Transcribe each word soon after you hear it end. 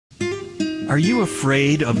Are you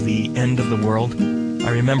afraid of the end of the world? I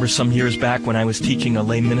remember some years back when I was teaching a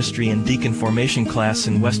lay ministry and deacon formation class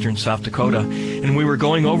in western South Dakota, and we were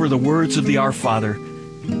going over the words of the Our Father.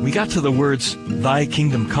 We got to the words, "Thy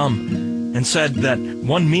kingdom come," and said that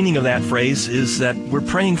one meaning of that phrase is that we're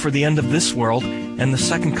praying for the end of this world and the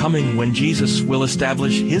second coming when Jesus will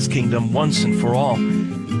establish His kingdom once and for all.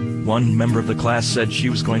 One member of the class said she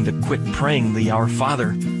was going to quit praying the Our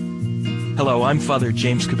Father. Hello, I'm Father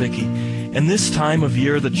James Kubicki, and this time of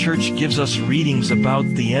year the church gives us readings about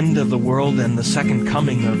the end of the world and the second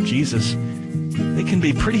coming of Jesus. They can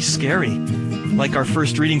be pretty scary, like our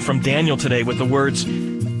first reading from Daniel today with the words,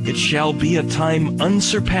 "It shall be a time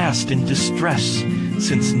unsurpassed in distress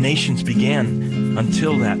since nations began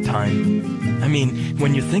until that time." I mean,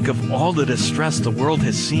 when you think of all the distress the world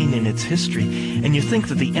has seen in its history, and you think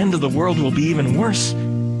that the end of the world will be even worse,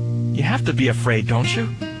 you have to be afraid, don't you?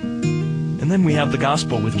 And then we have the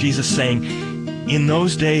gospel with Jesus saying, "In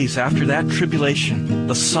those days after that tribulation,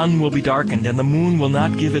 the sun will be darkened, and the moon will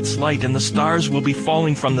not give its light, and the stars will be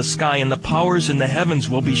falling from the sky, and the powers in the heavens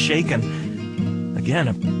will be shaken." Again,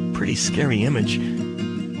 a pretty scary image.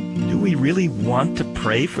 Do we really want to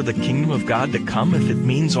pray for the kingdom of God to come if it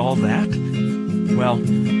means all that? Well,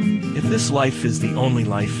 if this life is the only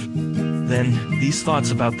life, then these thoughts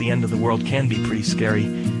about the end of the world can be pretty scary.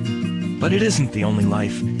 But it isn't the only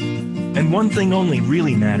life. And one thing only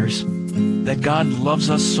really matters, that God loves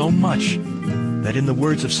us so much that in the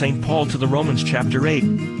words of St. Paul to the Romans chapter 8,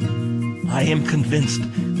 "I am convinced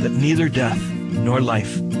that neither death nor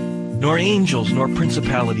life, nor angels nor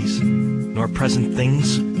principalities, nor present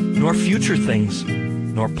things, nor future things,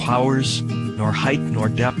 nor powers, nor height, nor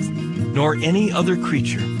depth, nor any other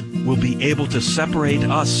creature will be able to separate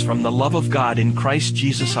us from the love of God in Christ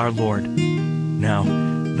Jesus our Lord." Now,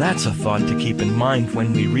 that's a thought to keep in mind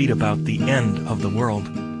when we read about the end of the world.